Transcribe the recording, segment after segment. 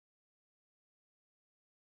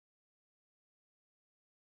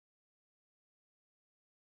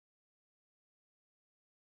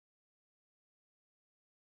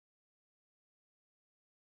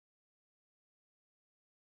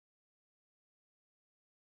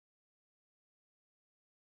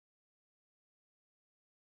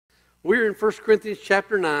We're in 1 Corinthians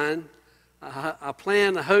chapter 9. I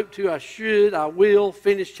plan, I hope to, I will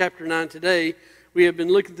finish chapter 9 today. We have been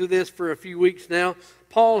looking through this for a few weeks now.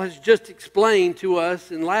 Paul has just explained to us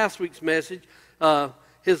in last week's message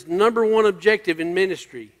his number one objective in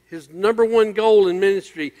ministry, his number one goal in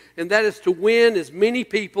ministry, and that is to win as many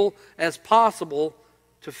people as possible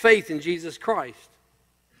to faith in Jesus Christ.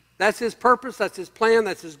 That's his purpose, that's his plan,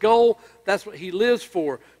 that's his goal, that's what he lives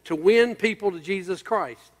for, to win people to Jesus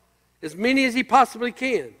Christ. As many as he possibly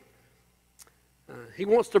can. He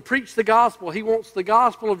wants to preach the gospel. He wants the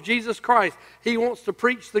gospel of Jesus Christ. He wants to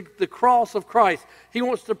preach the cross of Christ. He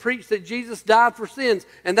wants to preach that Jesus died for sins.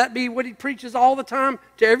 And that be what he preaches all the time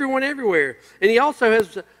to everyone everywhere. And he also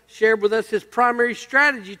has shared with us his primary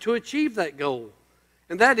strategy to achieve that goal.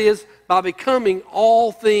 And that is by becoming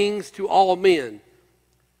all things to all men.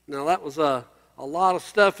 Now that was a lot of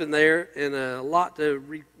stuff in there and a lot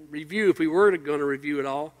to review if we were going to review it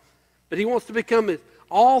all. But he wants to become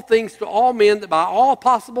all things to all men, that by all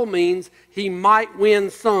possible means he might win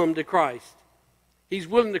some to Christ. He's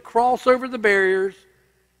willing to cross over the barriers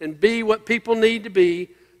and be what people need to be,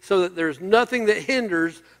 so that there's nothing that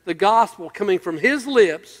hinders the gospel coming from his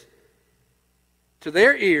lips to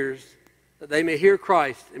their ears, that they may hear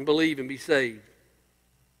Christ and believe and be saved.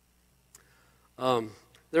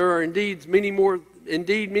 There are indeed many more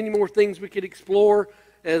things we could explore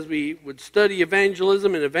as we would study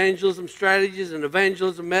evangelism and evangelism strategies and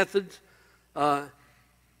evangelism methods. But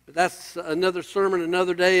that's another sermon,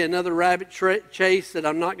 another day, another rabbit chase that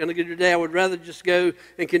I'm not going to do today. I would rather just go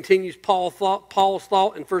and continue Paul's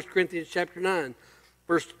thought in 1 Corinthians chapter 9,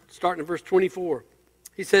 starting in verse 24.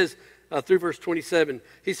 He says, through verse 27,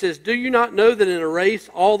 he says, "Do you not know that in a race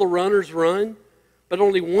all the runners run, but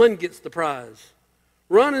only one gets the prize?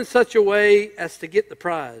 Run in such a way as to get the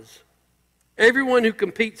prize. Everyone who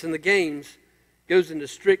competes in the games goes into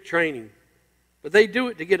strict training, but they do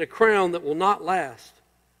it to get a crown that will not last.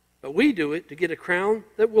 But we do it to get a crown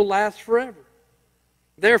that will last forever.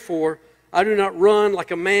 Therefore, I do not run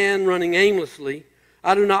like a man running aimlessly.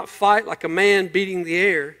 I do not fight like a man beating the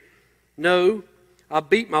air. No, I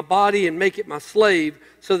beat my body and make it my slave,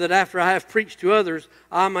 so that after I have preached to others,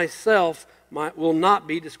 I myself will not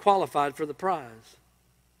be disqualified for the prize."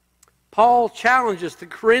 Paul challenges the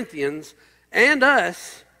Corinthians and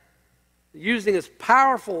us, using this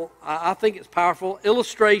powerful, I think it's powerful,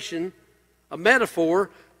 illustration, a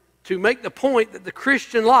metaphor, to make the point that the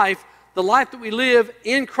Christian life, the life that we live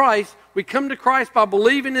in Christ, we come to Christ by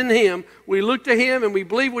believing in him, we look to him and we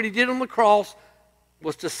believe what he did on the cross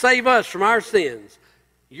was to save us from our sins.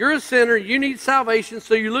 You're a sinner, you need salvation,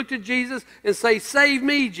 so you look to Jesus and say, "Save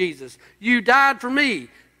me, Jesus. You died for me.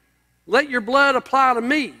 Let your blood apply to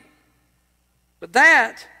me." But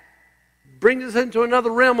that brings us into another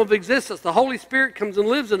realm of existence. The Holy Spirit comes and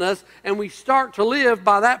lives in us, and we start to live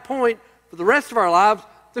by that point for the rest of our lives,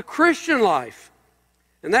 the Christian life.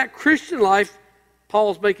 And that Christian life,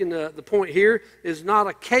 Paul's making the point here, is not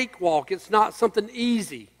a cakewalk. It's not something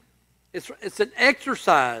easy. It's an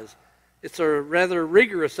exercise. It's a rather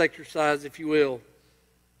rigorous exercise, if you will.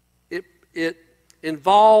 It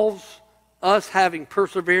involves us having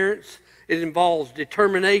perseverance. It involves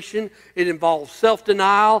determination. It involves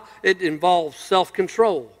self-denial. It involves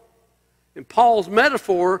self-control. And Paul's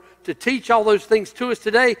metaphor to teach all those things to us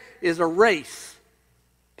today is a race.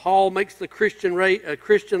 Paul makes the Christian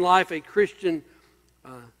life, the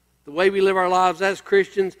way we live our lives as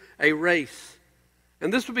Christians, a race.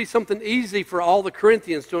 And this would be something easy for all the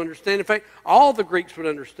Corinthians to understand. In fact, all the Greeks would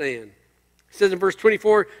understand. He says in verse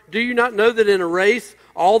 24, "Do you not know that in a race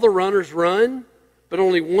all the runners run, but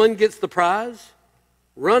only one gets the prize?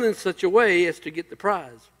 Run in such a way as to get the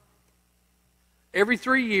prize." Every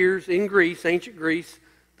 3 years in Greece, ancient Greece,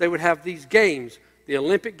 they would have these games. The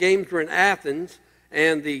Olympic Games were in Athens,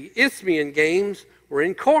 and the Isthmian Games were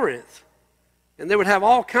in Corinth. And they would have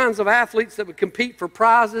all kinds of athletes that would compete for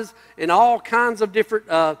prizes in all kinds of different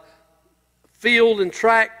field and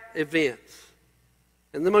track events.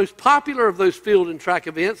 And the most popular of those field and track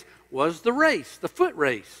events was the race, the foot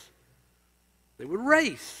race. They would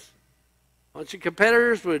race. A bunch of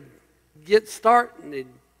competitors would get start and they'd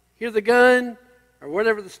hear the gun or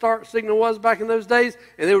whatever the start signal was back in those days,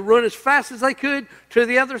 and they would run as fast as they could to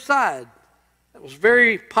the other side. That was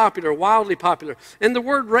very popular, wildly popular. And the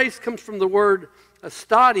word race comes from the word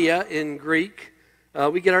stadia in Greek.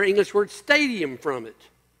 We get our English word stadium from it.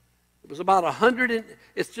 It was about 100,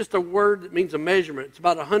 it's just a word that means a measurement. It's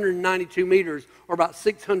about 192 meters or about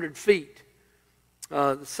 600 feet.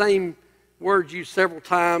 The same word's used several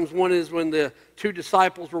times. One is when the two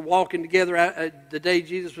disciples were walking together the day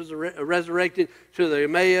Jesus was resurrected to the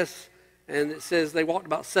Emmaus, and it says they walked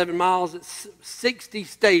about 7 miles. It's 60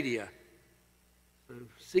 stadia. So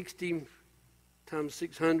 60 times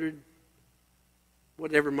 600,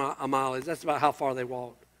 whatever a mile is. That's about how far they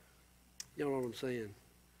walked. You know what I'm saying?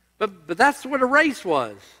 But that's what a race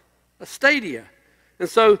was, a stadia. And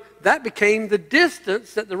so that became the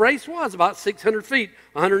distance that the race was, about 600 feet,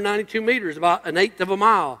 192 meters, about an eighth of a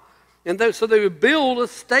mile. And so they would build a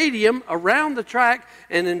stadium around the track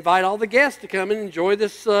and invite all the guests to come and enjoy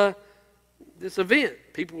this event.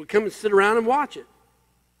 People would come and sit around and watch it.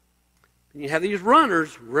 And you have these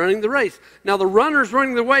runners running the race. Now, the runners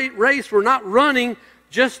running the race were not running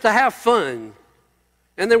just to have fun.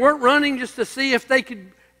 And they weren't running just to see if they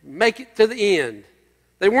could make it to the end.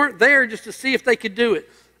 They weren't there just to see if they could do it.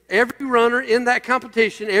 Every runner in that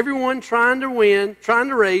competition, everyone trying to win, trying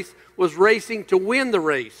to race, was racing to win the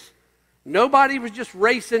race. Nobody was just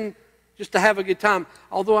racing just to have a good time.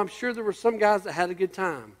 Although I'm sure there were some guys that had a good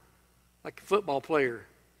time, like a football player.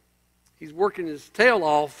 He's working his tail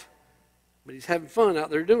off, but he's having fun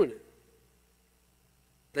out there doing it.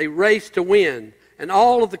 They raced to win. And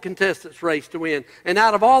all of the contestants raced to win. And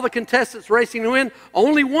out of all the contestants racing to win,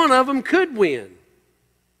 only one of them could win.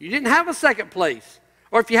 You didn't have a second place.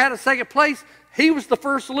 Or if you had a second place, he was the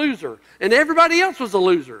first loser. And everybody else was a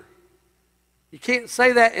loser. You can't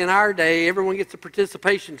say that in our day. Everyone gets a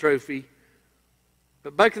participation trophy.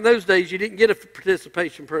 But back in those days, you didn't get a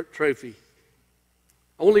participation trophy.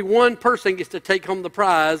 Only one person gets to take home the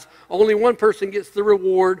prize. Only one person gets the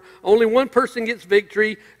reward. Only one person gets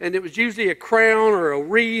victory. And it was usually a crown or a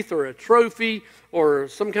wreath or a trophy or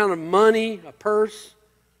some kind of money, a purse.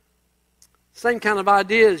 Same kind of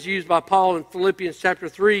idea is used by Paul in Philippians chapter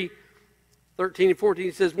 3, 13 and 14.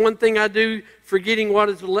 He says, "One thing I do, forgetting what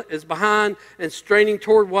is behind and straining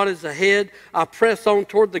toward what is ahead, I press on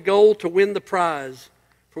toward the goal to win the prize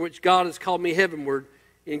for which God has called me heavenward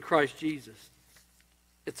in Christ Jesus."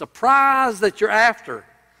 It's a prize that you're after.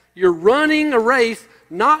 You're running a race,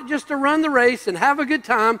 not just to run the race and have a good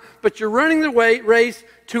time, but you're running the race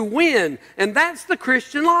to win. And that's the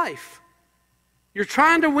Christian life. You're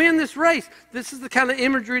trying to win this race. This is the kind of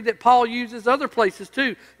imagery that Paul uses other places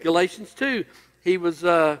too. Galatians 2. He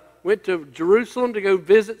went to Jerusalem to go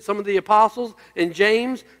visit some of the apostles. And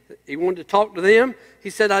James, he wanted to talk to them. He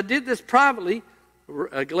said, "I did this privately."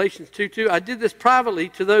 Galatians 2:2, "I did this privately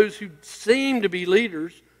to those who seemed to be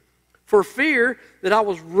leaders for fear that I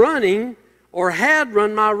was running or had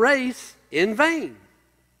run my race in vain."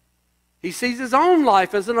 He sees his own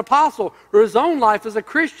life as an apostle or his own life as a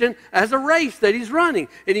Christian as a race that he's running.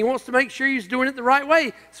 And he wants to make sure he's doing it the right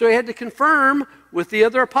way. So he had to confirm with the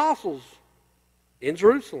other apostles in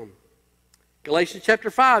Jerusalem. Galatians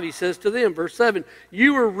chapter 5, he says to them, verse 7,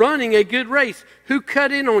 "You were running a good race. Who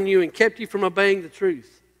cut in on you and kept you from obeying the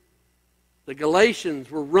truth?" The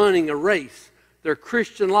Galatians were running a race. Their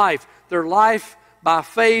Christian life, their life by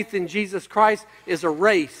faith in Jesus Christ is a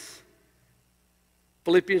race.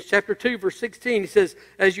 Philippians chapter 2, verse 16, he says,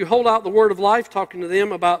 "As you hold out the word of life," talking to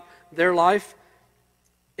them about their life,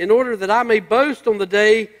 "in order that I may boast on the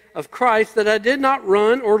day of Christ that I did not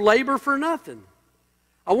run or labor for nothing."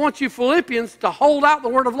 I want you Philippians to hold out the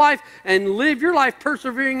word of life and live your life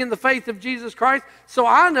persevering in the faith of Jesus Christ, so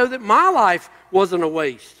I know that my life wasn't a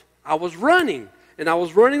waste. I was running, and I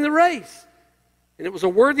was running the race. And it was a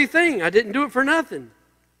worthy thing. I didn't do it for nothing.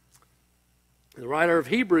 The writer of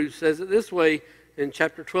Hebrews says it this way in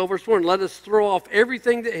chapter 12, verse 1, "Let us throw off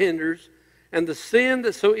everything that hinders and the sin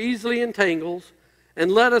that so easily entangles,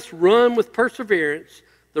 and let us run with perseverance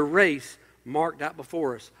the race marked out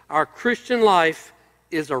before us." Our Christian life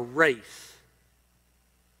is a race.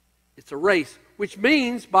 It's a race, which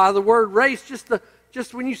means by the word race,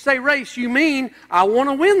 just when you say race, you mean I want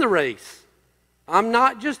to win the race. I'm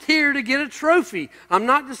not just here to get a trophy. I'm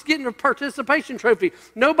not just getting a participation trophy.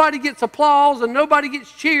 Nobody gets applause and nobody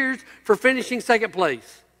gets cheers for finishing second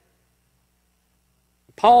place.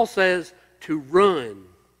 Paul says to run.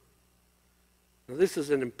 Now, this is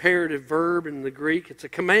an imperative verb in the Greek. It's a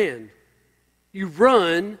command. You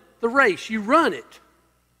run the race. You run it.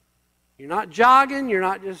 You're not jogging. You're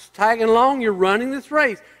not just tagging along. You're running this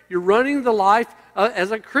race. You're running the life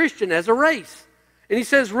as a Christian, as a race. And he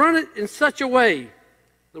says, run it in such a way.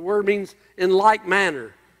 The word means in like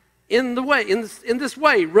manner. In this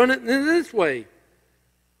way. Run it in this way.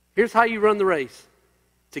 Here's how you run the race.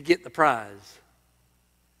 To get the prize.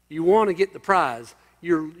 You want to get the prize.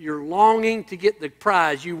 You're longing to get the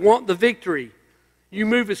prize. You want the victory. You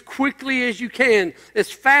move as quickly as you can, as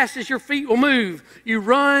fast as your feet will move. You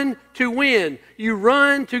run to win. You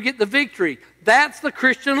run to get the victory. That's the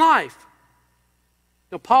Christian life.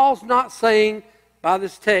 Now, Paul's not saying by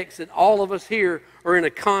this text that all of us here are in a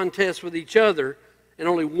contest with each other and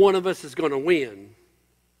only one of us is going to win.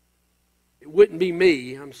 It wouldn't be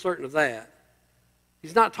me, I'm certain of that.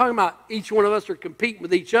 He's not talking about each one of us are competing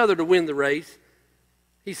with each other to win the race.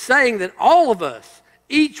 He's saying that all of us,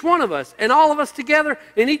 each one of us, and all of us together,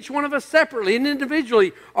 and each one of us separately and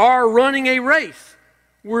individually are running a race.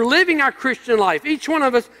 We're living our Christian life. Each one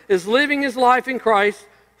of us is living his life in Christ,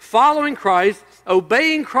 following Christ,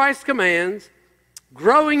 obeying Christ's commands,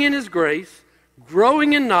 growing in his grace,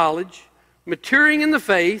 growing in knowledge, maturing in the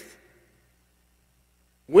faith,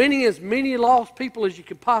 winning as many lost people as you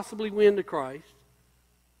could possibly win to Christ,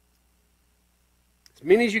 as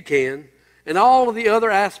many as you can, and all of the other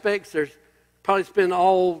aspects. There's probably spend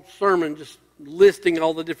all sermon just listing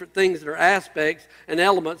all the different things that are aspects and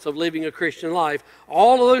elements of living a Christian life.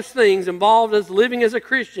 All of those things involved as living as a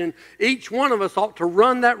Christian, each one of us ought to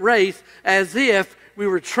run that race as if we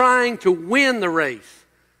were trying to win the race.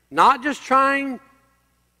 Not just trying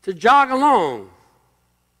to jog along.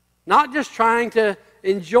 Not just trying to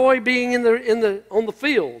enjoy being on the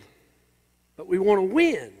field. But we want to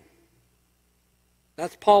win.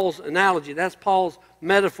 That's Paul's analogy. That's Paul's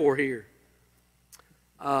metaphor here.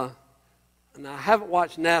 And I haven't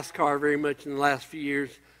watched NASCAR very much in the last few years,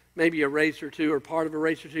 maybe a race or two or part of a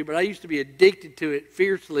race or two, but I used to be addicted to it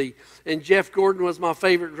fiercely, and Jeff Gordon was my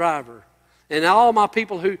favorite driver. And all my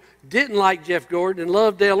people who didn't like Jeff Gordon and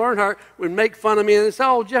loved Dale Earnhardt would make fun of me and say,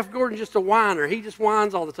 oh, Jeff Gordon's just a whiner. He just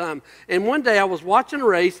whines all the time. And one day I was watching a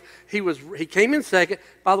race. He came in second.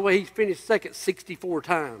 By the way, he finished second 64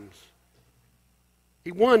 times.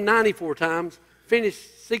 He won 94 times,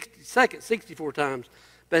 finished second 64 times.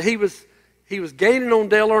 But he was gaining on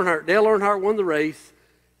Dale Earnhardt. Dale Earnhardt won the race.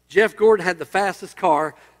 Jeff Gordon had the fastest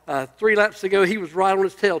car. 3 laps ago, he was right on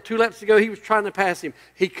his tail. 2 laps ago, he was trying to pass him.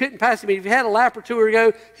 He couldn't pass him. If he had a lap or two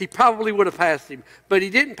ago, he probably would have passed him. But he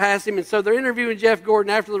didn't pass him, and so they're interviewing Jeff Gordon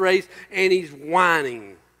after the race, and he's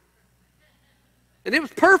whining. And it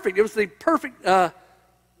was perfect. It was the perfect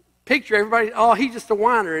picture. Everybody, oh, he's just a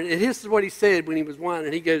whiner. And this is what he said when he was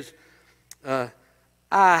whining. He goes,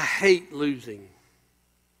 I hate losing.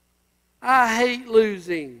 I hate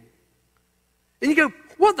losing. And you go,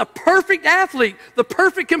 what, the perfect athlete, the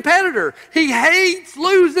perfect competitor. He hates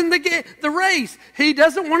losing the race. He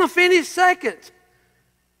doesn't want to finish second.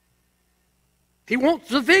 He wants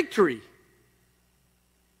the victory.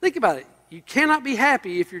 Think about it. You cannot be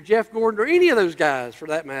happy if you're Jeff Gordon or any of those guys, for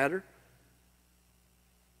that matter,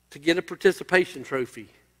 to get a participation trophy.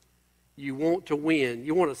 You want to win.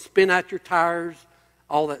 You want to spin out your tires,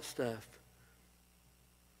 all that stuff.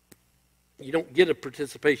 You don't get a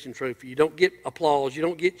participation trophy. You don't get applause. You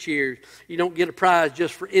don't get cheers. You don't get a prize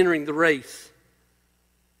just for entering the race.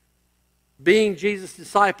 Being Jesus'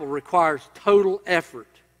 disciple requires total effort.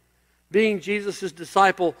 Being Jesus'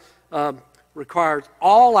 disciple requires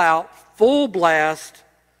all out, full blast,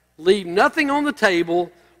 leave nothing on the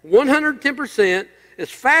table, 110%, as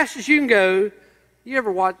fast as you can go. You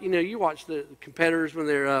ever watch, you watch the competitors when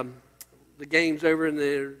they're, the game's over and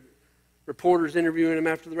they're reporters interviewing them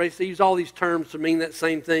after the race. They use all these terms to mean that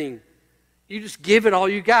same thing. You just give it all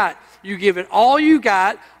you got. You give it all you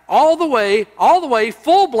got, all the way,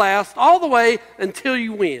 full blast, all the way until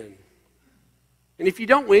you win. And if you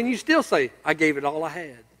don't win, you still say, I gave it all I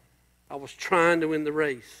had. I was trying to win the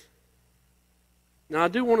race. Now, I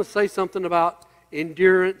do want to say something about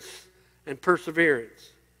endurance and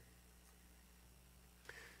perseverance.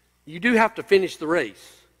 You do have to finish the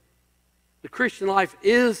race. The Christian life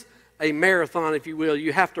is a marathon, if you will.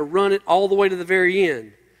 You have to run it all the way to the very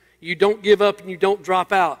end. You don't give up and you don't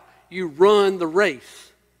drop out. You run the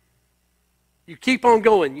race. You keep on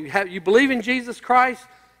going. You believe in Jesus Christ.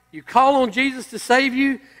 You call on Jesus to save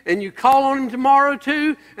you, and you call on him tomorrow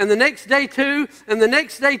too, and the next day too, and the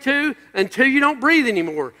next day too, until you don't breathe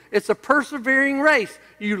anymore. It's a persevering race.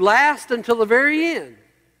 You last until the very end.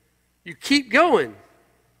 You keep going.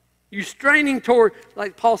 You straining toward,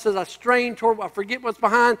 like Paul says, I forget what's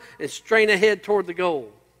behind and strain ahead toward the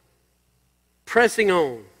goal. Pressing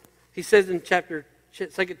on. He says in 2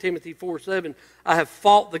 Timothy 4:7, I have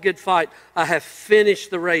fought the good fight. I have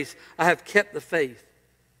finished the race. I have kept the faith.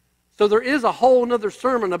 So there is a whole other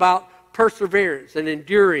sermon about perseverance and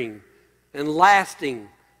enduring and lasting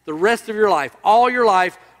the rest of your life, all your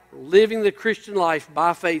life, living the Christian life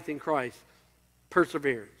by faith in Christ.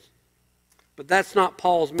 Perseverance. But that's not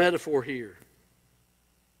Paul's metaphor here.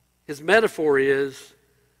 His metaphor is,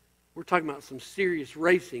 we're talking about some serious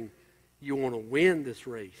racing. You want to win this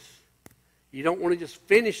race. You don't want to just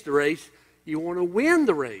finish the race. You want to win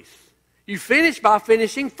the race. You finish by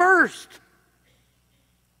finishing first.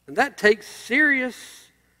 And that takes serious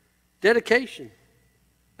dedication.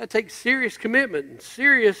 That takes serious commitment and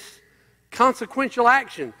serious consequential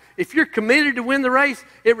action. If you're committed to win the race,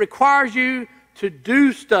 it requires you to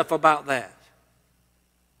do stuff about that.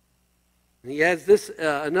 And he adds this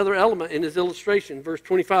another element in his illustration, verse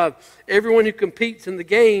 25. Everyone who competes in the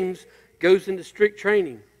games goes into strict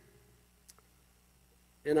training.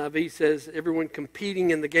 NIV says everyone competing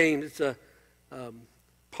in the games. It's a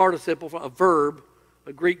participle, a verb,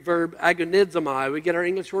 a Greek verb, agonizomai. We get our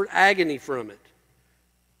English word agony from it.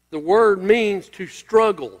 The word means to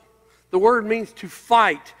struggle. The word means to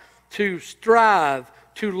fight, to strive,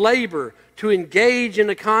 to labor, to engage in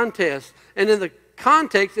a contest. And in the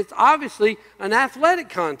context, it's obviously an athletic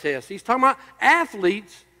contest. He's talking about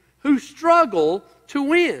athletes who struggle to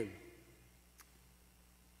win.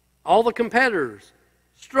 All the competitors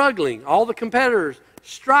struggling, all the competitors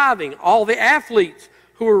striving, all the athletes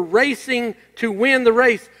who are racing to win the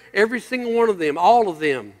race, every single one of them, all of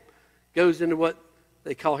them, goes into what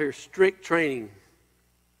they call here strict training.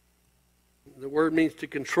 The word means to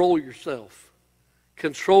control yourself,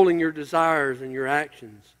 controlling your desires and your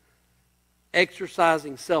actions,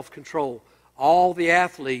 exercising self-control. All the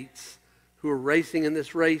athletes who are racing in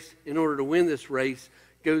this race, in order to win this race,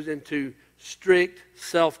 goes into strict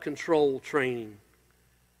self-control training.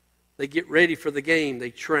 They get ready for the game. They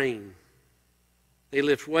train. They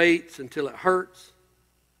lift weights until it hurts.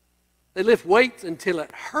 They lift weights until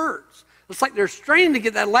it hurts. It's like they're straining to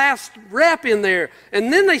get that last rep in there,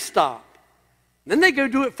 and then they stop. Then they go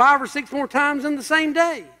do it 5 or 6 more times in the same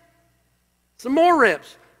day. Some more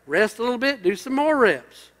reps. Rest a little bit, do some more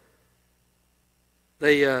reps.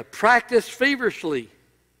 They practice feverishly.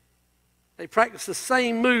 They practice the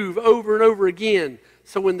same move over and over again,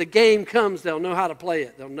 so when the game comes, they'll know how to play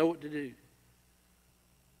it. They'll know what to do.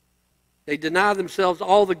 They deny themselves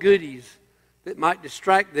all the goodies that might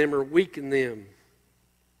distract them or weaken them.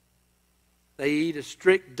 They eat a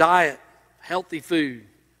strict diet, healthy food.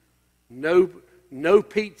 No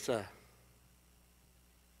pizza.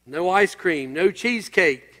 No ice cream. No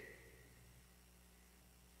cheesecake.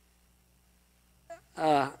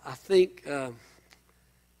 I think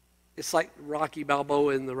it's like Rocky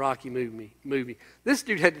Balboa in the Rocky movie. This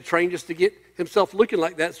dude had to train just to get himself looking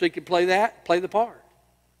like that so he could play the part.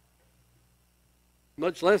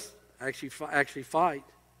 Much less actually fight.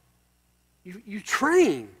 You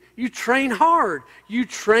train. You train hard. You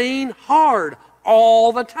train hard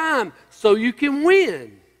all the time so you can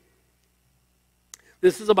win.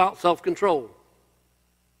 This is about self-control.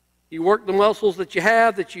 You work the muscles that you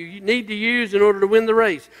have that you need to use in order to win the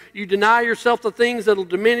race. You deny yourself the things that will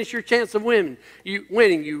diminish your chance of winning.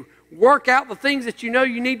 You work out the things that you know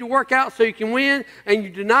you need to work out so you can win, and you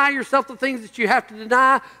deny yourself the things that you have to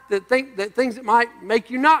deny, things that might make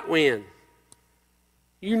you not win.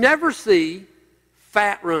 You never see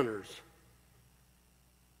fat runners.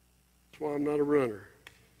 That's why I'm not a runner.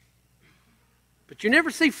 But you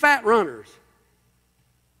never see fat runners.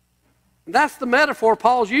 And that's the metaphor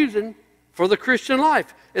Paul's using for the Christian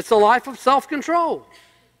life. It's a life of self-control.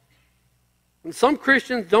 And some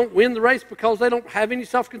Christians don't win the race because they don't have any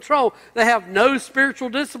self-control. They have no spiritual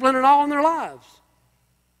discipline at all in their lives.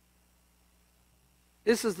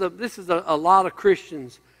 This is a lot of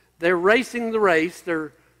Christians. They're racing the race.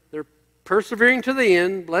 They're persevering to the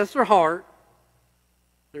end. Bless their heart.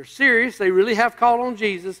 They're serious. They really have called on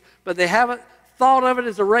Jesus, but they haven't thought of it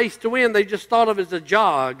as a race to win. They just thought of it as a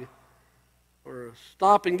jog, or a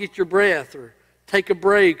stop and get your breath, or take a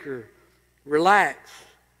break, or relax.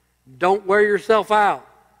 Don't wear yourself out.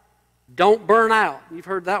 Don't burn out. You've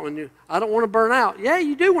heard that one. I don't want to burn out. Yeah,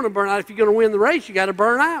 you do want to burn out. If you're going to win the race, you got to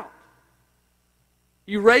burn out.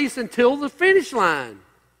 You race until the finish line,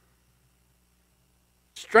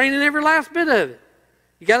 straining every last bit of it.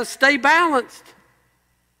 You got to stay balanced,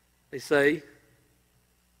 they say.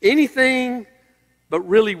 Anything but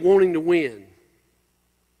really wanting to win.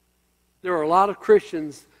 There are a lot of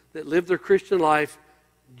Christians that live their Christian life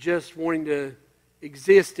just wanting to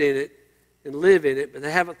exist in it and live in it, but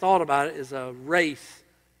they haven't thought about it as a race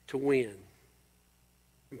to win.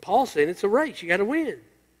 And Paul's saying it's a race. You got to win.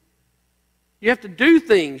 You have to do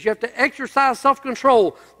things. You have to exercise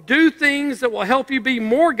self-control. Do things that will help you be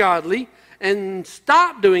more godly, and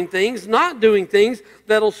stop doing things, not doing things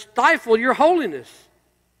that will stifle your holiness.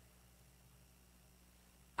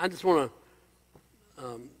 I just want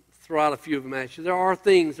to throw out a few of them at you. There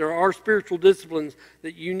are spiritual disciplines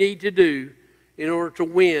that you need to do in order to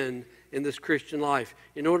win in this Christian life,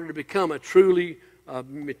 in order to become a truly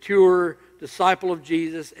mature disciple of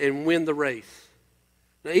Jesus and win the race.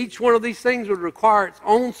 Now, each one of these things would require its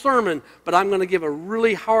own sermon, but I'm going to give a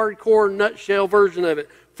really hardcore nutshell version of it.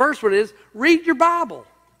 First one is read your Bible.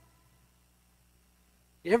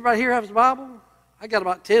 Everybody here has a Bible? I got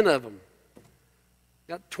about 10 of them.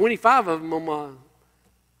 Got 25 of them on my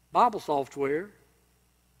Bible software.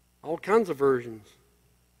 All kinds of versions.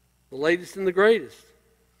 The latest and the greatest.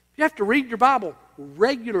 You have to read your Bible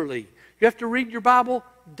regularly. You have to read your Bible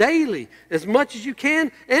daily, as much as you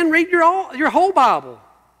can, and read your whole Bible.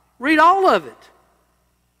 Read all of it.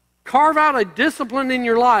 Carve out a discipline in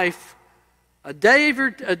your life, a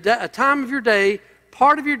time of your day,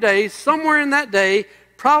 part of your day, somewhere in that day,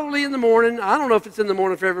 probably in the morning. I don't know if it's in the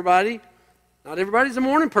morning for everybody. Not everybody's a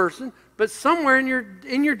morning person, but somewhere in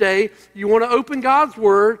your day, you want to open God's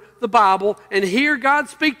Word, the Bible, and hear God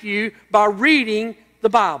speak to you by reading the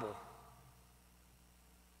Bible.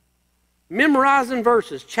 Memorizing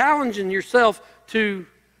verses, challenging yourself to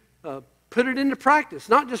put it into practice.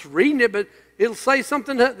 Not just reading it, but it'll say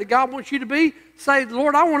something that God wants you to be. Say,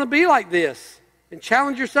 Lord, I want to be like this. And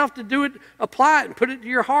challenge yourself to do it, apply it, and put it to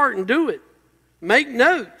your heart and do it. Make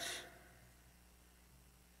notes.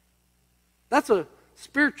 That's a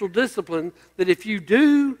spiritual discipline that if you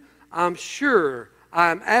do, I'm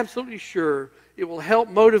absolutely sure it will help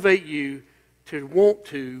motivate you to want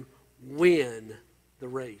to win the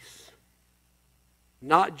race.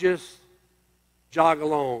 Not just jog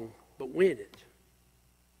along, but win it.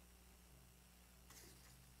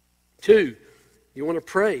 2, you want to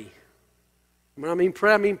pray. When I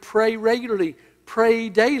mean pray regularly, pray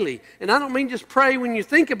daily. And I don't mean just pray when you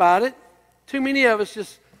think about it. Too many of us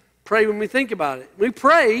just pray when we think about it. We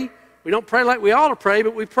pray. We don't pray like we ought to pray,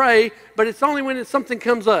 but we pray. But it's only when something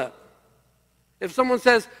comes up. If someone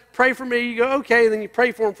says, pray for me, you go, okay, and then you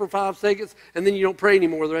pray for them for 5 seconds, and then you don't pray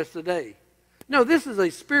anymore the rest of the day. No, this is a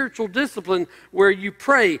spiritual discipline where you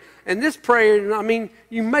pray. And this prayer, I mean,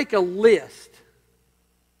 you make a list.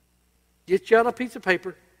 Get you out a piece of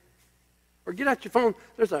paper. Or get out your phone.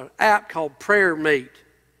 There's an app called Prayer Mate.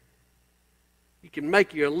 You can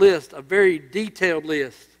make you a list, a very detailed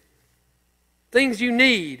list. Things you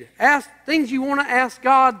need. Things you want to ask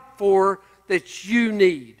God for that you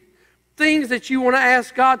need. Things that you want to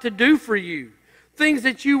ask God to do for you. Things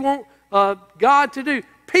that you want God to do.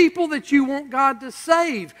 People that you want God to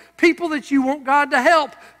save. People that you want God to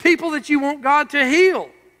help. People that you want God to heal.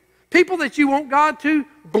 People that you want God to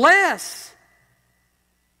bless.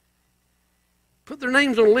 Put their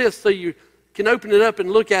names on a list so you can open it up and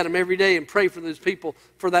look at them every day and pray for those people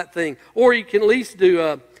for that thing. Or you can at least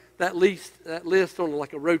do that list on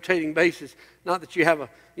like a rotating basis. Not that you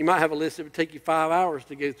might have a list that would take you 5 hours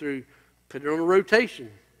to go through. Put it on a rotation.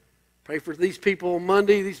 Pray for these people on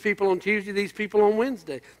Monday, these people on Tuesday, these people on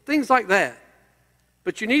Wednesday. Things like that.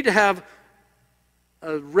 But you need to have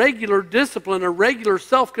a regular discipline, a regular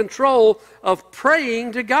self-control of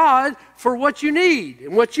praying to God for what you need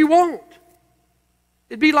and what you want.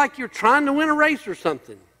 It'd be like you're trying to win a race or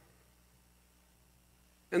something.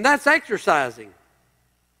 And that's exercising.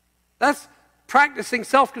 That's practicing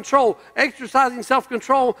self-control, exercising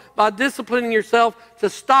self-control by disciplining yourself to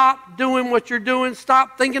stop doing what you're doing,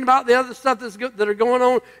 stop thinking about the other stuff that are going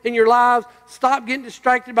on in your lives, stop getting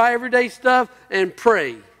distracted by everyday stuff, and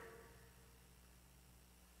pray.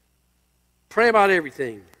 Pray about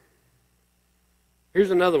everything.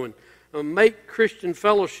 Here's another one. Make Christian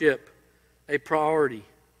fellowship a priority.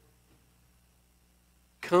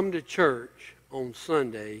 Come to church on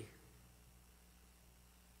Sunday.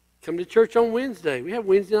 Come to church on Wednesday. We have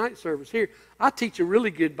Wednesday night service here. I teach a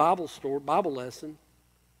really good Bible lesson.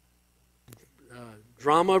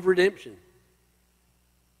 Drama of Redemption.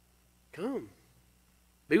 Come.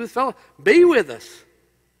 Be with fellow. Be with us.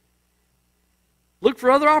 Look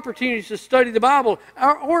for other opportunities to study the Bible.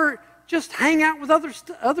 Or just hang out with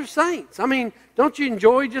other saints. I mean, don't you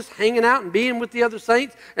enjoy just hanging out and being with the other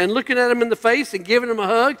saints and looking at them in the face and giving them a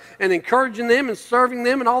hug and encouraging them and serving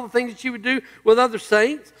them and all the things that you would do with other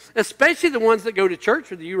saints? Especially the ones that go to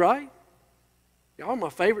church with you, right? Y'all are my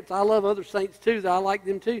favorites. I love other saints too. I like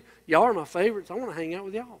them too. Y'all are my favorites. I want to hang out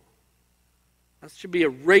with y'all. That should be a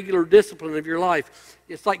regular discipline of your life.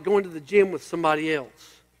 It's like going to the gym with somebody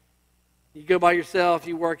else. You go by yourself,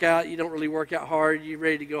 you work out, you don't really work out hard, you're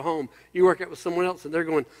ready to go home. You work out with someone else and they're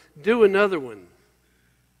going, do another one.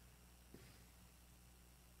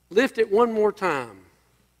 Lift it one more time.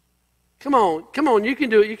 Come on, you can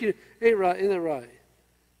do it. You can. Isn't that right?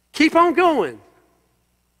 Keep on going.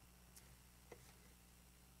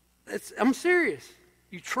 I'm serious.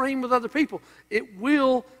 You train with other people. It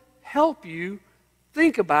will help you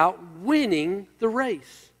think about winning the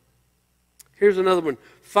race. Here's another one.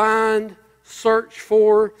 Find, search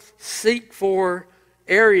for, seek for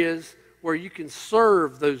areas where you can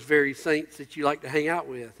serve those very saints that you like to hang out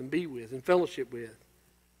with and be with and fellowship with.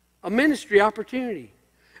 A ministry opportunity.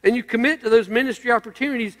 And you commit to those ministry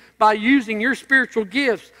opportunities by using your spiritual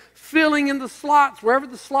gifts, filling in the slots wherever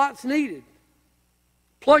the slot's needed,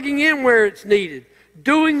 plugging in where it's needed,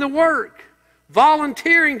 doing the work,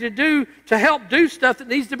 volunteering to help do stuff that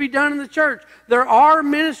needs to be done in the church. There are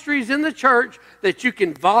ministries in the church that you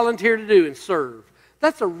can volunteer to do and serve.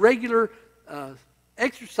 That's a regular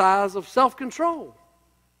exercise of self-control.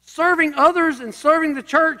 Serving others and serving the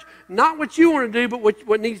church, not what you want to do, but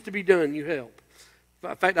what needs to be done, you help.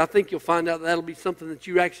 In fact, I think you'll find out that'll be something that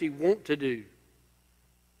you actually want to do,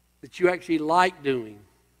 that you actually like doing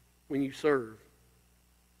when you serve.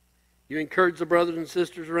 You encourage the brothers and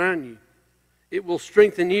sisters around you. It will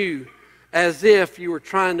strengthen you as if you were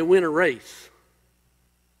trying to win a race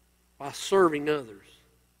by serving others.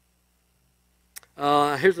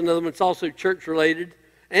 Here's another one. It's also church-related,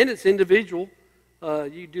 and it's individual.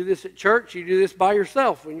 You do this at church. You do this by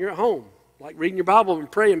yourself when you're at home, like reading your Bible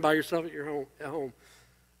and praying by yourself at home.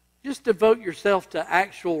 Just devote yourself to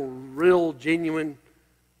actual, real, genuine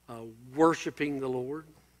worshiping the Lord.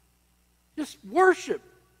 Just worship.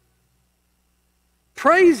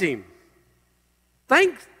 Praise Him.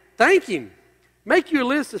 Thank Him. Make you a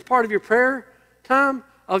list as part of your prayer time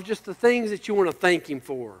of just the things that you want to thank Him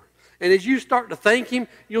for. And as you start to thank Him,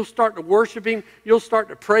 you'll start to worship Him. You'll start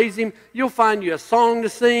to praise Him. You'll find you a song to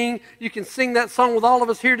sing. You can sing that song with all of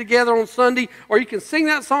us here together on Sunday, or you can sing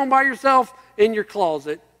that song by yourself in your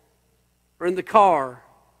closet or in the car.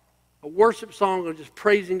 A worship song of just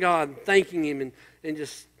praising God and thanking Him and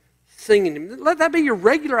just singing Him. Let that be your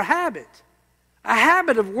regular habit. A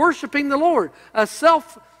habit of worshiping the Lord. A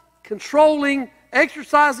self-controlling,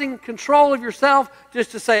 exercising control of yourself just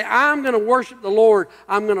to say, I'm going to worship the Lord.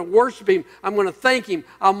 I'm going to worship Him. I'm going to thank Him.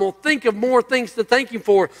 I'm going to think of more things to thank Him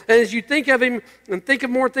for. And as you think of Him and think of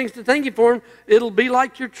more things to thank Him for, it'll be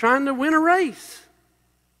like you're trying to win a race.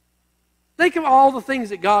 Think of all the things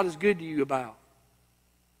that God is good to you about.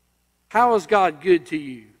 How is God good to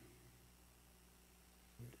you?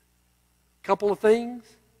 A couple of things.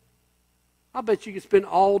 I bet you could spend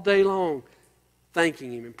all day long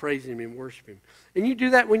thanking Him and praising Him and worshiping Him. And you do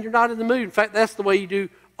that when you're not in the mood. In fact, that's the way you do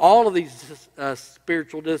all of these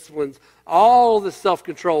spiritual disciplines, all of this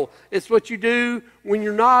self-control. It's what you do when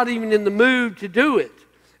you're not even in the mood to do it.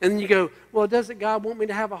 And then you go, well, doesn't God want me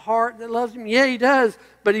to have a heart that loves Him? Yeah, He does.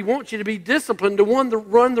 But He wants you to be disciplined to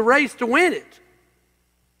run the race to win it.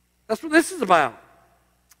 That's what this is about.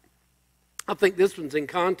 I think this one's in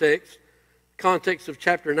context of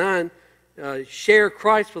chapter 9. Share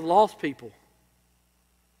Christ with lost people.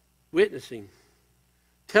 Witnessing.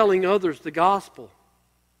 Telling others the gospel.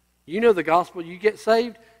 You know the gospel. You get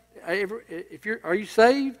saved. Are you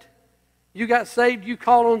saved? You got saved. You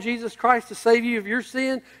called on Jesus Christ to save you of your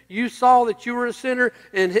sin. You saw that you were a sinner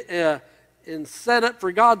and set up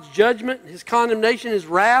for God's judgment, His condemnation, His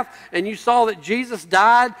wrath, and you saw that Jesus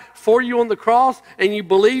died for you on the cross, and you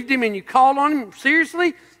believed Him and you called on Him.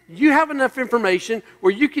 Seriously? You have enough information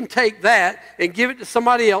where you can take that and give it to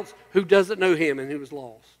somebody else who doesn't know Him and who is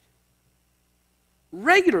lost.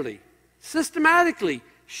 Regularly, systematically,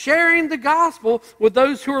 sharing the gospel with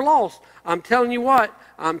those who are lost. I'm telling you what,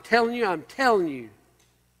 I'm telling you,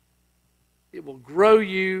 it will grow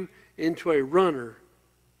you into a runner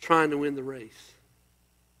trying to win the race.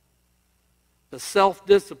 It's a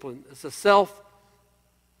self-discipline. It's a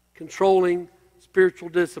self-controlling spiritual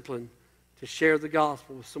discipline to share the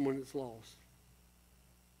gospel with someone that's lost.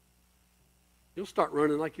 You'll start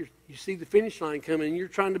running like you see the finish line coming and you're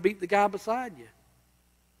trying to beat the guy beside you.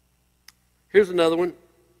 Here's another one.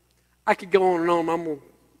 I could go on and on. I'm going to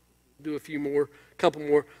do a couple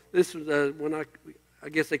more. This was when I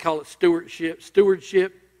guess they call it stewardship.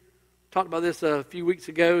 Stewardship. Talked about this a few weeks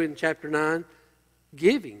ago in chapter 9.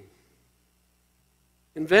 Giving.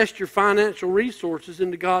 Invest your financial resources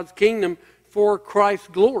into God's kingdom for Christ's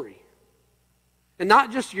glory. And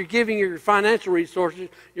not just your giving your financial resources,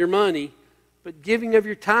 your money, but giving of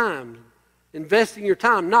your time, investing your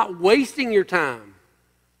time, not wasting your time,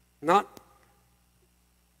 not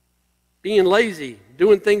being lazy,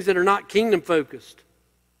 doing things that are not kingdom focused.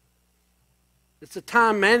 It's a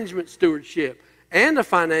time management stewardship and a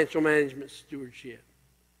financial management stewardship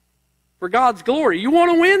for God's glory. You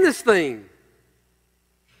want to win this thing.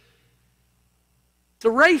 It's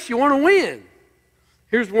a race you want to win.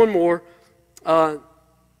 Here's one more.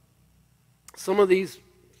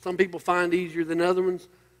 Some people find easier than other ones.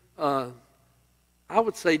 I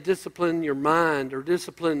would say discipline your mind or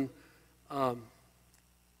discipline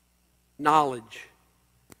knowledge.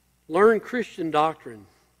 Learn Christian doctrine.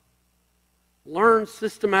 Learn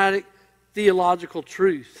systematic theological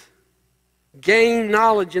truth. Gain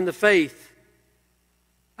knowledge in the faith.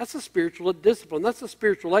 That's a spiritual discipline. That's a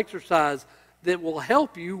spiritual exercise that will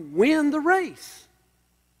help you win the race.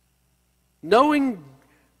 Knowing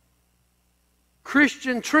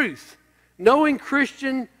Christian truth, knowing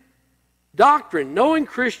Christian doctrine, knowing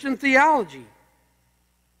Christian theology.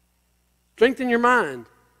 Strengthen your mind.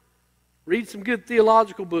 Read some good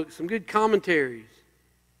theological books, some good commentaries.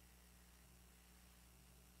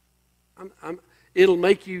 It'll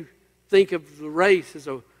make you think of the race as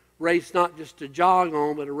a race not just to jog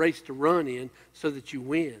on, but a race to run in so that you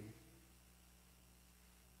win.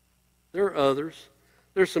 There are others.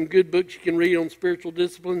 There's some good books you can read on spiritual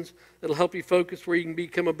disciplines that'll help you focus where you can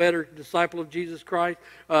become a better disciple of Jesus Christ,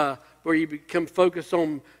 where you become focused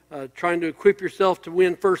on trying to equip yourself to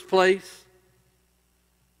win first place.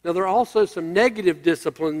 Now, there are also some negative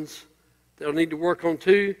disciplines that I'll need to work on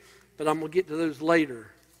too, but I'm going to get to those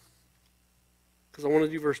later because I want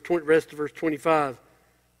to do rest of verse 25.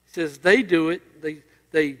 It says, they do it.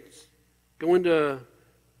 They go into a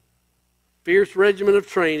fierce regimen of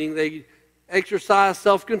training. They exercise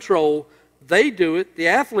self-control. They do it. The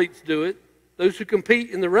athletes do it. Those who compete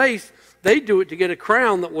in the race, they do it to get a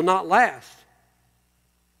crown that will not last.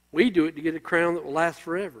 We do it to get a crown that will last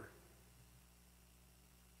forever.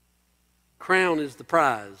 Crown is the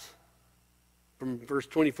prize. From verse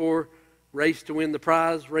 24, race to win the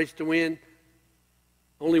prize, race to win.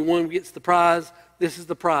 Only one gets the prize. This is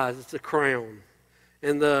the prize. It's a crown.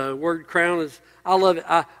 And the word crown is, I love it.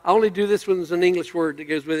 I only do this when there's an English word that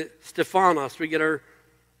goes with it. Stephanos. We get our,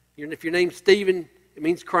 if your name's Stephen, it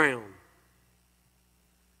means crown.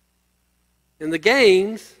 In the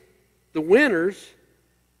games, the winners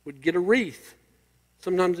would get a wreath.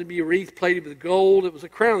 Sometimes it'd be a wreath plated with gold. It was a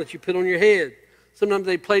crown that you put on your head. Sometimes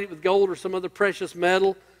they plate it with gold or some other precious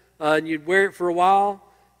metal, and you'd wear it for a while.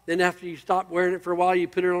 Then after you stopped wearing it for a while, you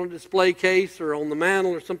put it on a display case or on the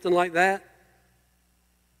mantle or something like that.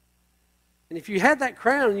 And if you had that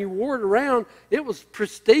crown and you wore it around, it was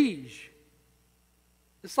prestige.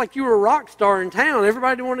 It's like you were a rock star in town.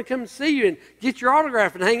 Everybody wanted to come and see you and get your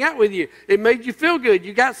autograph and hang out with you. It made you feel good.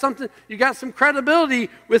 You got something. You got some credibility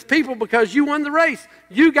with people because you won the race.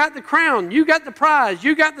 You got the crown. You got the prize.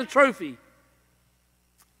 You got the trophy.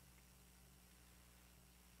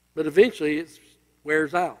 But eventually it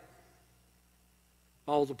wears out.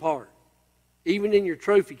 Falls apart. Even in your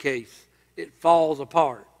trophy case, it falls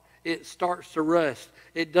apart. It starts to rust.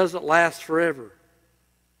 It doesn't last forever.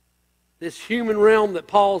 This human realm that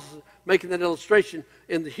Paul's making that illustration,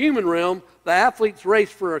 in the human realm, the athletes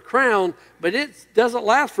race for a crown, but it doesn't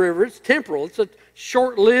last forever. It's temporal. It's a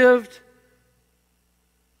short-lived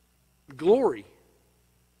glory.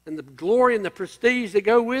 And the glory and the prestige that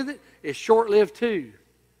go with it is short-lived too.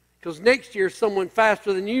 Because next year, someone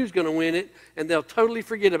faster than you is going to win it, and they'll totally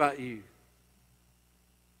forget about you.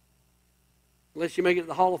 Unless you make it to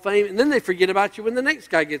the Hall of Fame, and then they forget about you when the next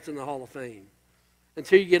guy gets in the Hall of Fame.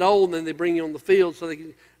 Until you get old, and then they bring you on the field so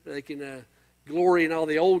they can glory in all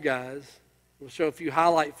the old guys. We'll show a few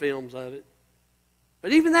highlight films of it.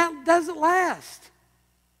 But even that doesn't last.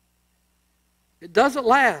 It doesn't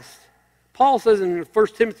last. Paul says in 1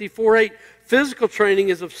 Timothy 4:8, physical training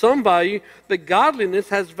is of some value, but godliness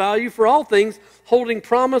has value for all things, holding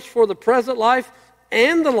promise for the present life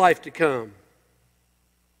and the life to come.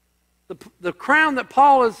 The crown that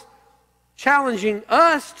Paul is challenging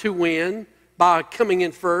us to win by coming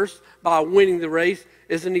in first, by winning the race,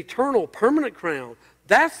 is an eternal, permanent crown.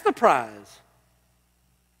 That's the prize.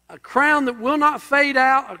 A crown that will not fade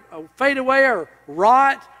out, fade away, or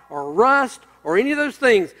rot, or rust, or any of those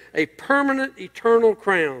things. A permanent, eternal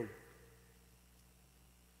crown.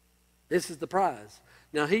 This is the prize.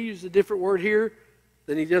 Now, he used a different word here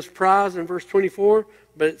than he does prize in verse 24,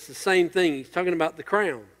 but it's the same thing. He's talking about the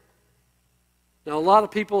crown. Now, a lot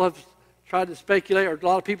of people have tried to speculate, or a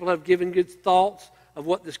lot of people have given good thoughts of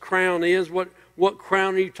what this crown is. What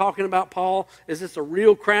crown are you talking about, Paul? Is this a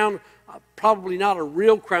real crown? Probably not a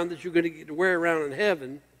real crown that you're going to get to wear around in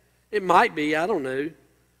heaven. It might be, I don't know.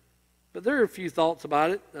 But there are a few thoughts about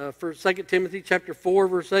it. For 2 Timothy chapter 4,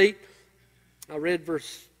 verse 8, I read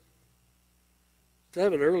verse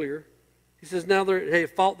 7 earlier. He says, now I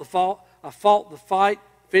fought the fight,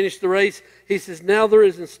 finished the race. He says, now there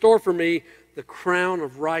is in store for me the crown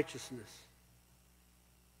of righteousness.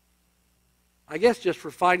 I guess just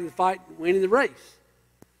for fighting the fight and winning the race.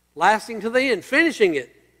 Lasting to the end, finishing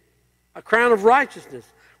it. A crown of righteousness,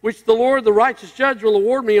 which the Lord, the righteous judge, will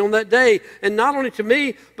award me on that day, and not only to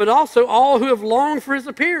me, but also all who have longed for his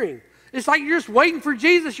appearing. It's like you're just waiting for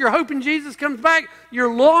Jesus. You're hoping Jesus comes back.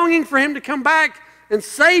 You're longing for him to come back and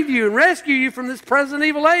save you and rescue you from this present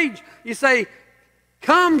evil age. You say,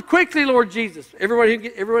 come quickly, Lord Jesus.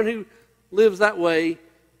 Everyone who lives that way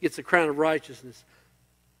gets the crown of righteousness.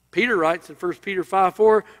 Peter writes in 1 Peter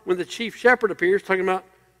 5:4, when the chief shepherd appears, talking about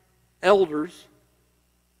elders,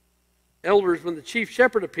 when the chief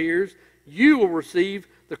shepherd appears, you will receive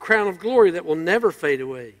the crown of glory that will never fade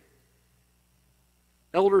away.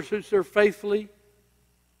 Elders who serve faithfully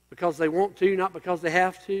because they want to, not because they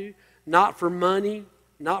have to, not for money,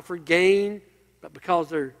 not for gain, but because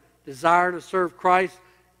they desire to serve Christ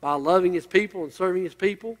by loving His people and serving His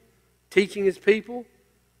people, teaching His people,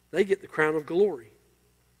 they get the crown of glory.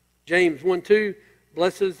 James 1:2,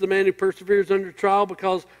 blessed is the man who perseveres under trial,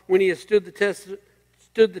 because when he has stood the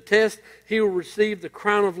test, he will receive the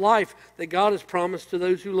crown of life that God has promised to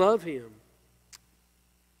those who love Him.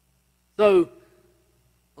 So,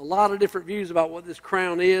 a lot of different views about what this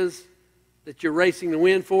crown is that you're racing to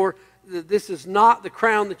win for. This is not the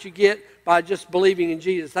crown that you get by just believing in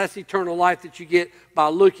Jesus. That's eternal life that you get by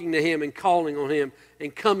looking to Him and calling on Him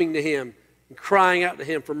and coming to Him and crying out to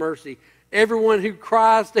Him for mercy. Everyone who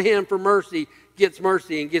cries to Him for mercy gets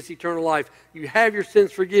mercy and gets eternal life. You have your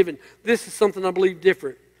sins forgiven. This is something I believe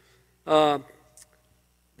different. The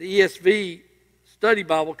ESV Study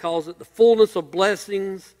Bible calls it the fullness of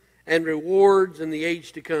blessings and rewards in the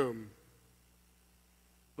age to come.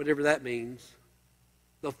 Whatever that means.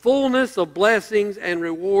 The fullness of blessings and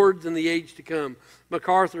rewards in the age to come.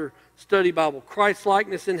 MacArthur Study Bible,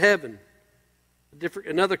 Christ-likeness in heaven.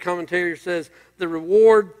 Another commentator says, the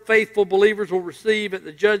reward faithful believers will receive at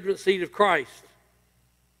the judgment seat of Christ.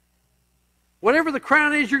 Whatever the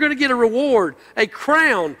crown is, you're going to get a reward, a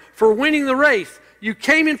crown for winning the race. You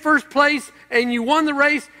came in first place and you won the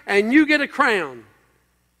race and you get a crown.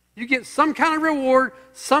 You get some kind of reward,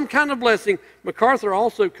 some kind of blessing. MacArthur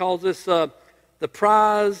also calls this the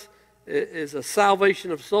prize is a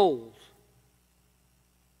salvation of souls.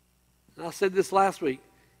 And I said this last week.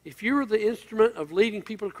 If you were the instrument of leading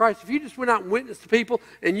people to Christ, if you just went out and witnessed to people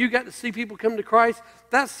and you got to see people come to Christ,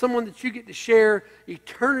 that's someone that you get to share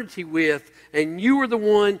eternity with, and you were the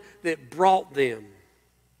one that brought them.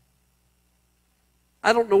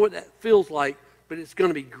 I don't know what that feels like, but it's going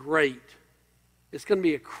to be great. It's going to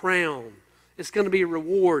be a crown. It's going to be a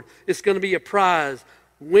reward. It's going to be a prize.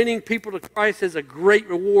 Winning people to Christ has a great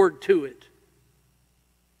reward to it.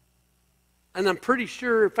 And I'm pretty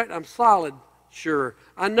sure, in fact, I'm solid sure.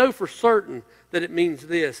 I know for certain that it means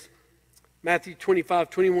this. Matthew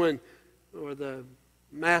 25:21, where the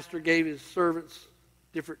master gave his servants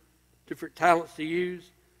different talents to use.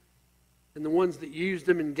 And the ones that used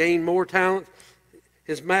them and gained more talents,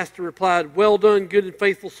 his master replied, well done, good and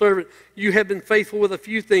faithful servant. You have been faithful with a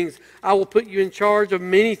few things. I will put you in charge of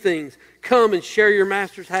many things. Come and share your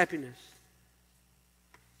master's happiness.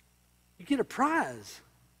 You get a prize.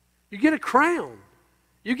 You get a crown.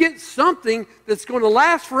 You get something that's going to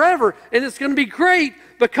last forever, and it's going to be great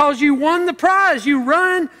because you won the prize. You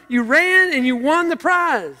ran, and you won the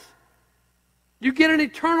prize. You get an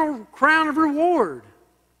eternal crown of reward.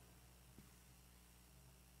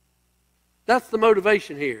 That's the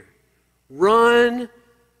motivation here. Run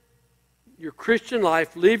your Christian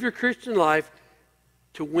life, live your Christian life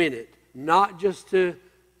to win it. Not just to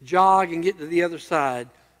jog and get to the other side,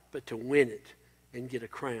 but to win it and get a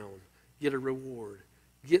crown, get a reward.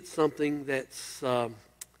 Get something that's, well,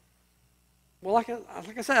 like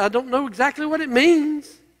I said, I don't know exactly what it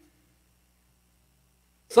means.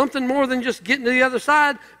 Something more than just getting to the other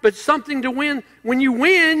side, but something to win. When you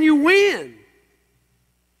win, you win.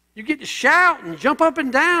 You get to shout and jump up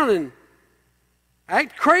and down and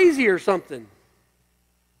act crazy or something.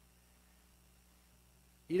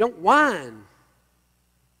 You don't whine.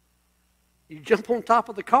 You jump on top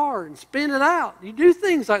of the car and spin it out. You do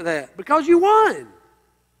things like that because you won.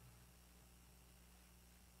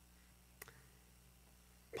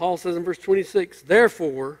 Paul says in verse 26,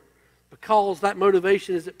 therefore, because that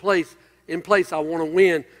motivation is in place, I want to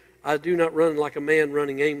win. I do not run like a man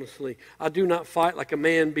running aimlessly. I do not fight like a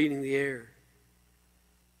man beating the air.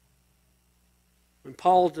 When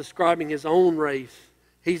Paul's describing his own race,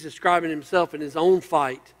 he's describing himself in his own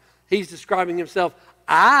fight. He's describing himself,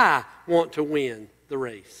 I want to win the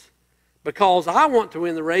race. Because I want to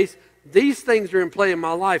win the race, these things are in play in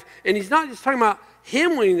my life. And he's not just talking about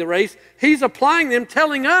him winning the race. He's applying them,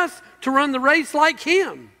 telling us to run the race like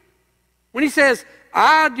him. When he says,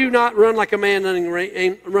 I do not run like a man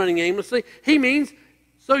running aimlessly, he means,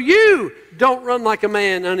 so you don't run like a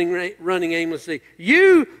man running aimlessly.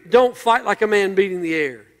 You don't fight like a man beating the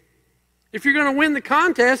air. If you're going to win the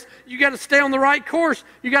contest, you got to stay on the right course.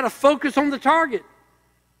 You got to focus on the target.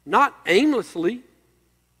 Not aimlessly.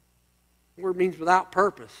 The word means without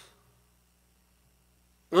purpose.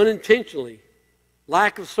 Unintentionally.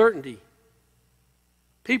 Lack of certainty.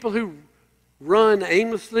 People who run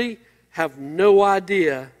aimlessly have no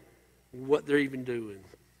idea what they're even doing.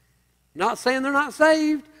 Not saying they're not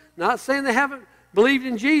saved, not saying they haven't believed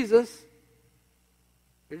in Jesus.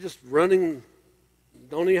 They're just running,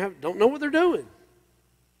 don't know what they're doing.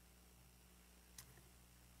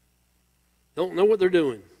 Don't know what they're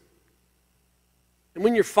doing. And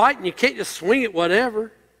when you're fighting, you can't just swing at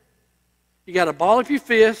whatever. You got to ball up your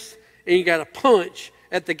fists and you got to punch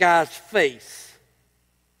at the guy's face.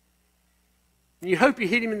 And you hope you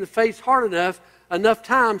hit him in the face hard enough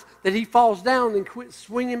times that he falls down and quits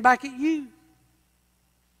swinging back at you.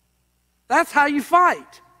 That's how you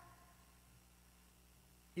fight.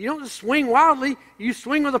 You don't just swing wildly, you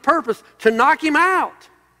swing with a purpose to knock him out.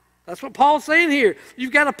 That's what Paul's saying here.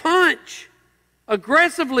 You've got to punch.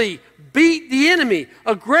 Aggressively beat the enemy.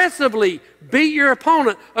 Aggressively beat your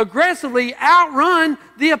opponent. Aggressively outrun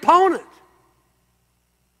the opponent.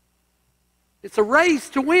 It's a race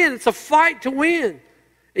to win. It's a fight to win.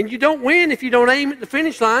 And you don't win if you don't aim at the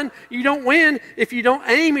finish line. You don't win if you don't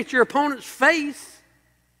aim at your opponent's face.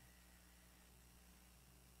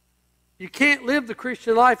 You can't live the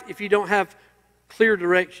Christian life if you don't have clear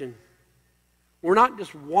direction. We're not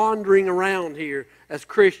just wandering around here as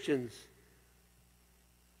Christians.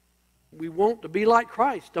 We want to be like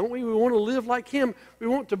Christ, don't we? We want to live like Him. We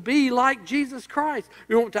want to be like Jesus Christ.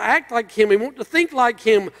 We want to act like Him. We want to think like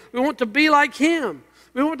Him. We want to be like Him.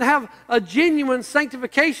 We want to have a genuine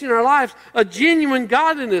sanctification in our lives, a genuine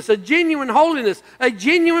godliness, a genuine holiness, a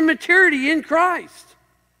genuine maturity in Christ.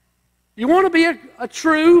 You want to be a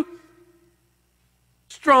true,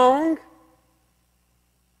 strong,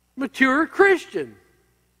 mature Christian.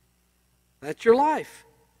 That's your life.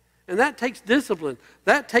 And that takes discipline.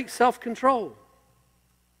 That takes self-control.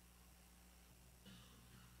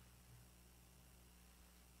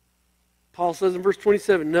 Paul says in verse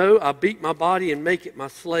 27, "No, I beat my body and make it my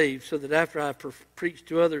slave, so that after I have preached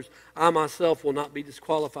to others, I myself will not be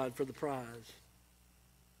disqualified for the prize."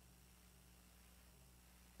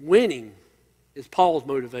 Winning is Paul's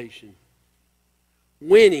motivation.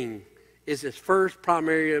 Winning is his first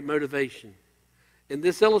primary motivation. In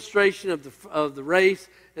this illustration of the race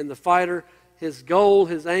and the fighter, his goal,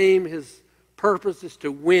 his aim, his purpose is to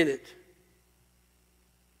win it.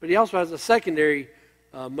 But he also has a secondary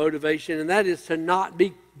motivation, and that is to not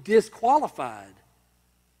be disqualified.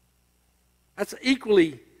 That's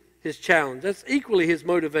equally his challenge. That's equally his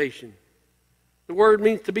motivation. The word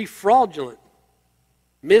means to be fraudulent,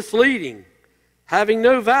 misleading, having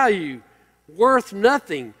no value, worth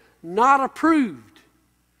nothing, not approved.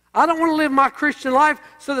 I don't want to live my Christian life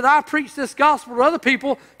so that I preach this gospel to other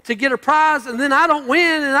people to get a prize, and then I don't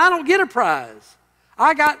win and I don't get a prize.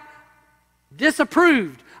 I got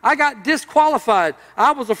disapproved. I got disqualified.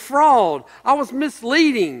 I was a fraud. I was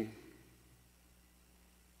misleading.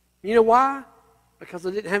 You know why? Because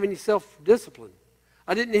I didn't have any self-discipline.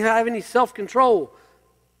 I didn't have any self-control.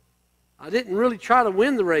 I didn't really try to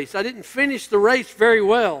win the race. I didn't finish the race very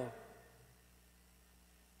well.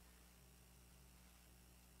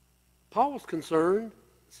 Paul was concerned,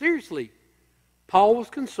 seriously, Paul was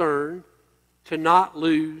concerned to not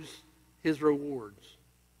lose his rewards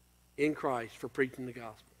in Christ for preaching the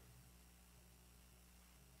gospel.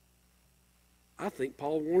 I think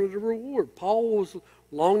Paul wanted a reward. Paul was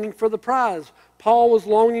longing for the prize. Paul was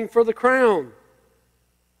longing for the crown.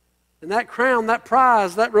 And that crown, that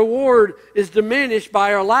prize, that reward is diminished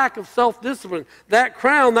by our lack of self-discipline. That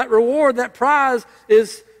crown, that reward, that prize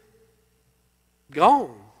is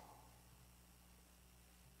gone.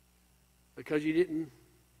 Because you didn't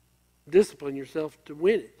discipline yourself to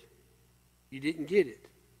win it. You didn't get it.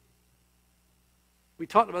 We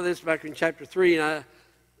talked about this back in chapter 3, and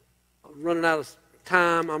I'm running out of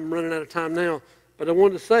time. I'm running out of time now, but I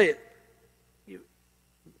wanted to say it.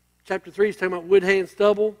 Chapter 3 is talking about wood, hay, and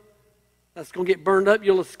stubble. That's going to get burned up.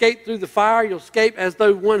 You'll escape through the fire. You'll escape as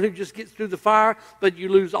though one who just gets through the fire, but you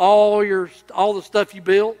lose all the stuff you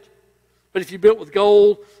built. But if you built with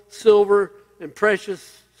gold, silver, and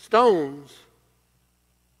precious stones,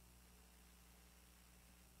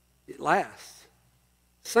 it lasts.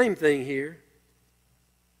 Same thing here.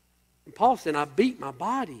 And Paul said, I beat my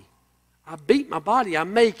body. I beat my body. I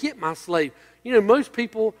make it my slave. You know, most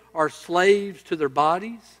people are slaves to their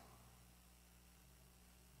bodies.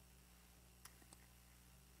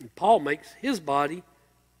 And Paul makes his body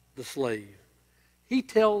the slave. He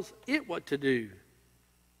tells it what to do,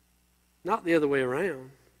 not the other way around.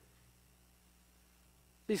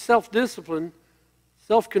 See, self-discipline,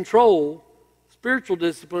 self-control, spiritual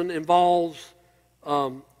discipline involves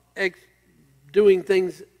doing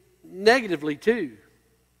things negatively too.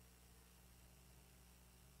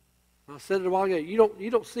 I said it a while ago, you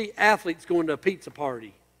don't see athletes going to a pizza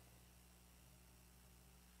party.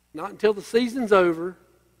 Not until the season's over.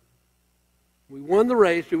 We won the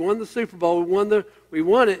race, we won the Super Bowl, we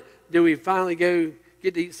won it, do we finally go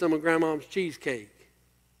get to eat some of Grandma's cheesecake.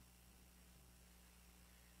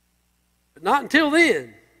 But not until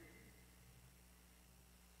then.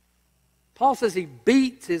 Paul says he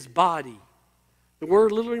beats his body. The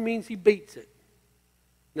word literally means he beats it.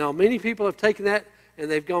 Now, many people have taken that and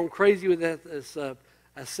they've gone crazy with that as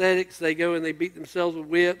ascetics. They go and they beat themselves with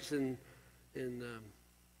whips and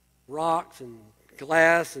rocks and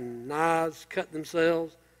glass and knives, cut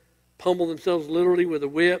themselves, pummel themselves literally with a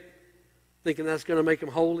whip, thinking that's going to make them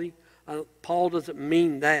holy. Paul doesn't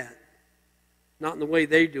mean that. Not in the way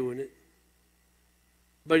they're doing it.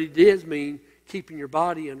 But he does mean keeping your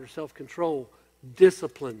body under self-control,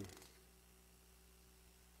 discipline.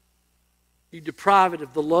 You deprive it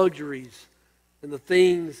of the luxuries and the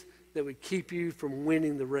things that would keep you from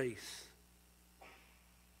winning the race.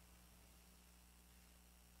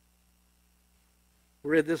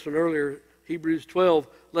 We read this one earlier, Hebrews 12.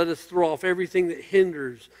 Let us throw off everything that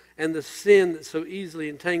hinders and the sin that so easily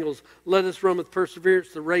entangles. Let us run with perseverance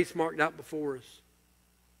the race marked out before us.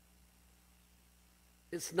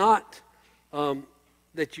 It's not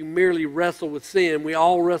that you merely wrestle with sin. We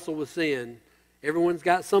all wrestle with sin. Everyone's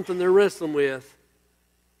got something they're wrestling with.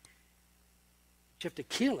 But you have to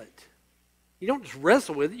kill it. You don't just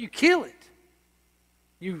wrestle with it, you kill it.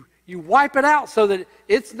 You wipe it out so that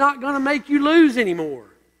it's not going to make you lose anymore.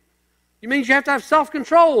 It means you have to have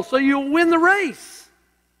self-control so you'll win the race.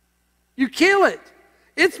 You kill it.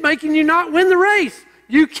 It's making you not win the race.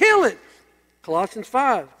 You kill it. Colossians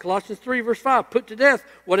 3, verse 5, put to death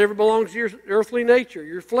whatever belongs to your earthly nature,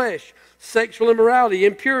 your flesh, sexual immorality,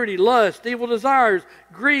 impurity, lust, evil desires,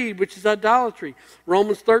 greed, which is idolatry.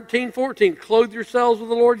 Romans 13, 14, clothe yourselves with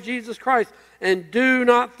the Lord Jesus Christ and do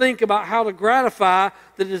not think about how to gratify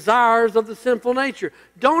the desires of the sinful nature.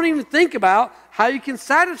 Don't even think about how you can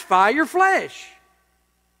satisfy your flesh.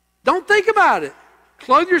 Don't think about it.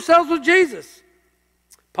 Clothe yourselves with Jesus.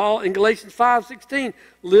 Paul in Galatians 5:16,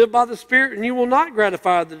 live by the Spirit and you will not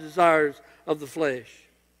gratify the desires of the flesh.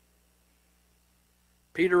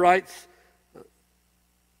 Peter writes,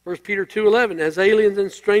 1 Peter 2:11, as aliens and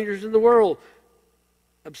strangers in the world,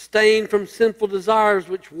 abstain from sinful desires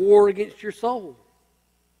which war against your soul.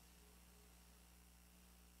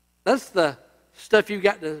 That's the stuff you've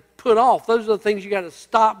got to put off. Those are the things you've got to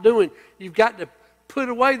stop doing. You've got to put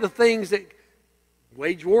away the things that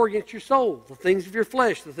wage war against your soul, the things of your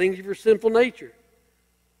flesh, the things of your sinful nature.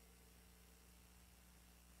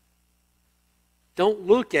 Don't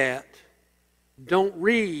look at, don't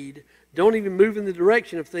read, don't even move in the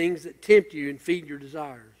direction of things that tempt you and feed your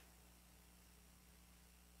desires.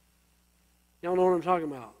 Y'all know what I'm talking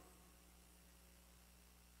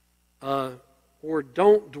about. Or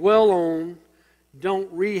don't dwell on, don't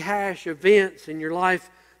rehash events in your life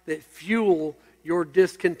that fuel your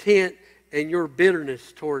discontent and your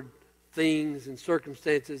bitterness toward things and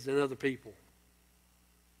circumstances and other people.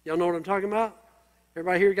 Y'all know what I'm talking about?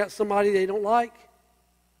 Everybody here got somebody they don't like?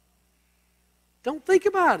 Don't think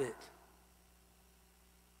about it.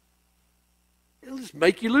 It'll just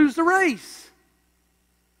make you lose the race.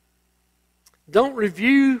 Don't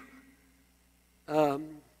review,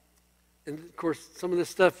 and of course some of this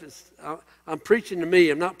stuff is, I'm preaching to me,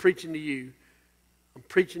 I'm not preaching to you. I'm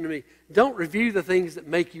preaching to me. Don't review the things that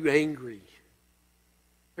make you angry.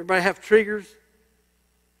 Everybody have triggers?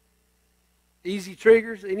 Easy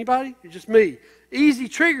triggers? Anybody? Or just me? Easy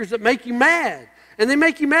triggers that make you mad. And they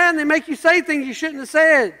make you mad and they make you say things you shouldn't have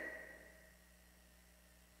said.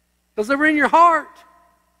 Because they were in your heart.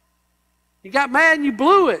 You got mad and you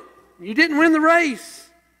blew it. You didn't win the race.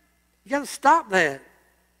 You got to stop that.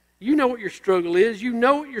 You know what your struggle is. You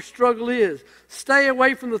know what your struggle is. Stay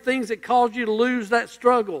away from the things that cause you to lose that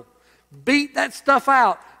struggle. Beat that stuff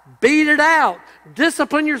out. Beat it out.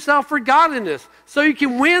 Discipline yourself for godliness so you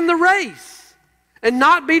can win the race and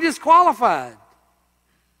not be disqualified.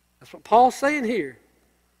 That's what Paul's saying here.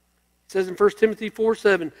 It says in 1 Timothy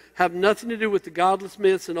 4:7, have nothing to do with the godless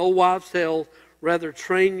myths and old wives' tales. Rather,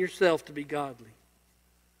 train yourself to be godly.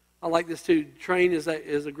 I like this too. Train is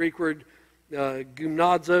a Greek word,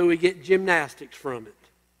 gymnazo. We get gymnastics from it.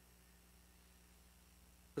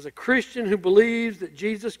 As a Christian who believes that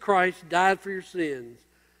Jesus Christ died for your sins,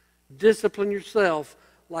 discipline yourself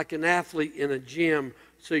like an athlete in a gym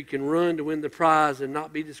so you can run to win the prize and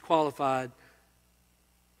not be disqualified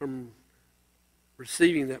from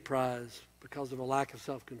receiving that prize because of a lack of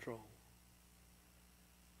self-control.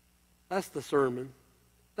 That's the sermon.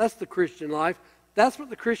 That's the Christian life. That's what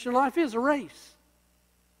the Christian life is, a race.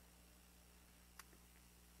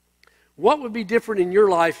 What would be different in your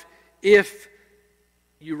life if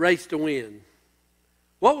you raced to win?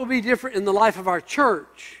 What would be different in the life of our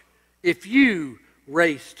church if you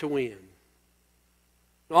raced to win?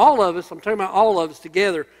 Now, all of us, I'm talking about all of us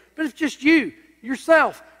together, but it's just you,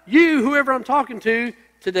 yourself, you, whoever I'm talking to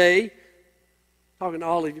today, talking to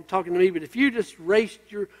all of you, talking to me, but if you just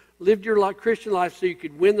lived your Christian life so you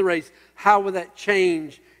could win the race, how would that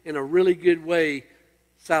change in a really good way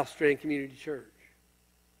South Strand Community Church?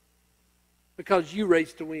 Because you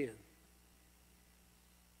raced to win.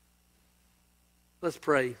 Let's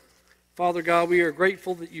pray. Father God, we are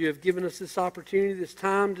grateful that you have given us this opportunity, this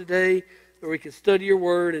time today, where we can study your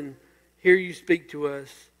word and hear you speak to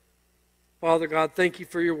us. Father God, thank you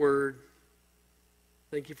for your word.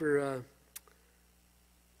 Thank you for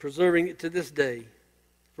preserving it to this day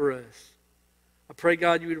for us. I pray,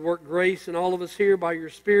 God, you would work grace in all of us here by your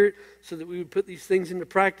Spirit so that we would put these things into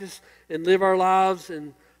practice and live our lives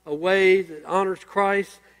in a way that honors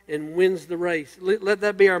Christ and wins the race. Let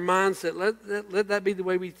that be our mindset. Let that be the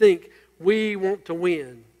way we think. We want to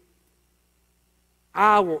win.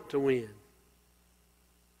 I want to win.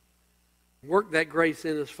 Work that grace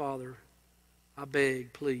in us, Father. I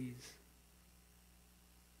beg, please.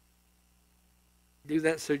 Do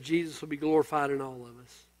that so Jesus will be glorified in all of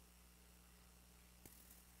us.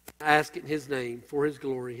 I ask it in his name, for his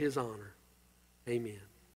glory, his honor. Amen.